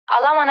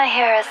All I wanna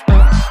hear is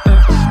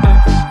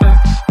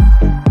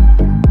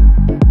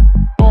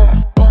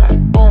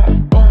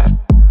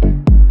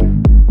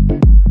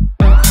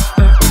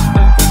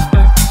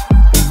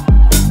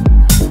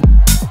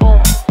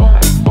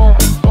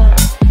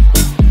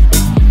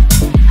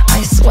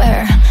I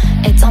swear,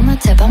 it's on the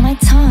tip of my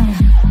tongue.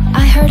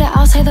 I heard it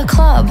outside the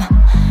club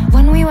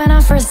when we went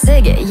out for a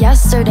cig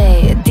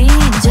yesterday.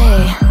 DJ,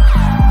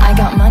 I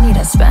got money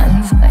to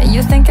spend.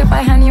 You think if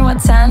I hand you a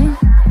 10,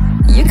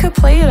 you could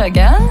play it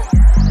again?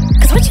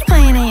 Cause what you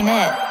playing ain't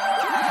it.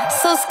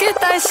 So skip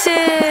that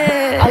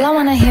shit. All I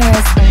wanna hear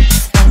is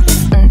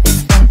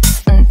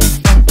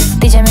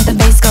DJ make the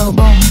bass go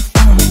boom,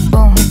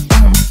 boom,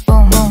 boom,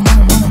 boom, boom,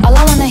 boom, boom. All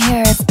I wanna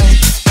hear is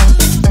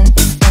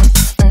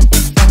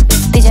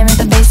DJ make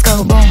the bass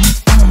go boom,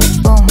 boom,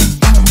 boom,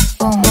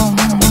 boom, boom, boom,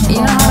 boom.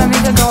 You know how to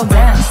make a girl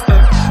dance.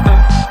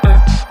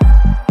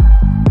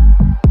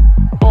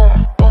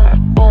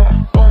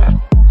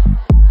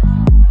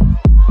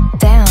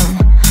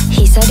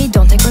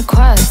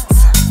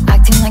 Requests,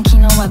 acting like he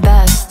know what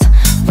best.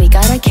 We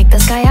gotta kick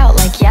this guy out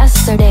like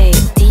yesterday.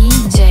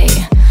 DJ,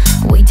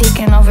 we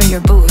taking over your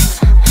booth.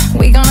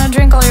 We gonna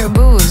drink all your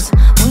booze.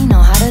 We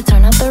know how to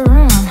turn up the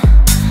room.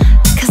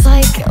 Cause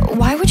like,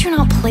 why would you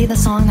not play the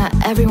song that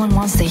everyone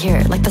wants to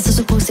hear? Like, this is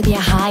supposed to be a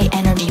high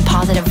energy,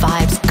 positive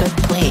vibes, good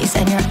place.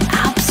 And you're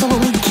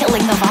absolutely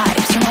killing the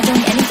vibes. You're not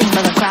doing anything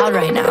for the crowd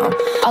right now.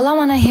 All I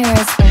wanna hear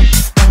is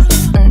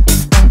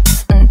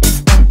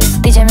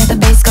DJ make the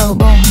bass go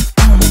boom.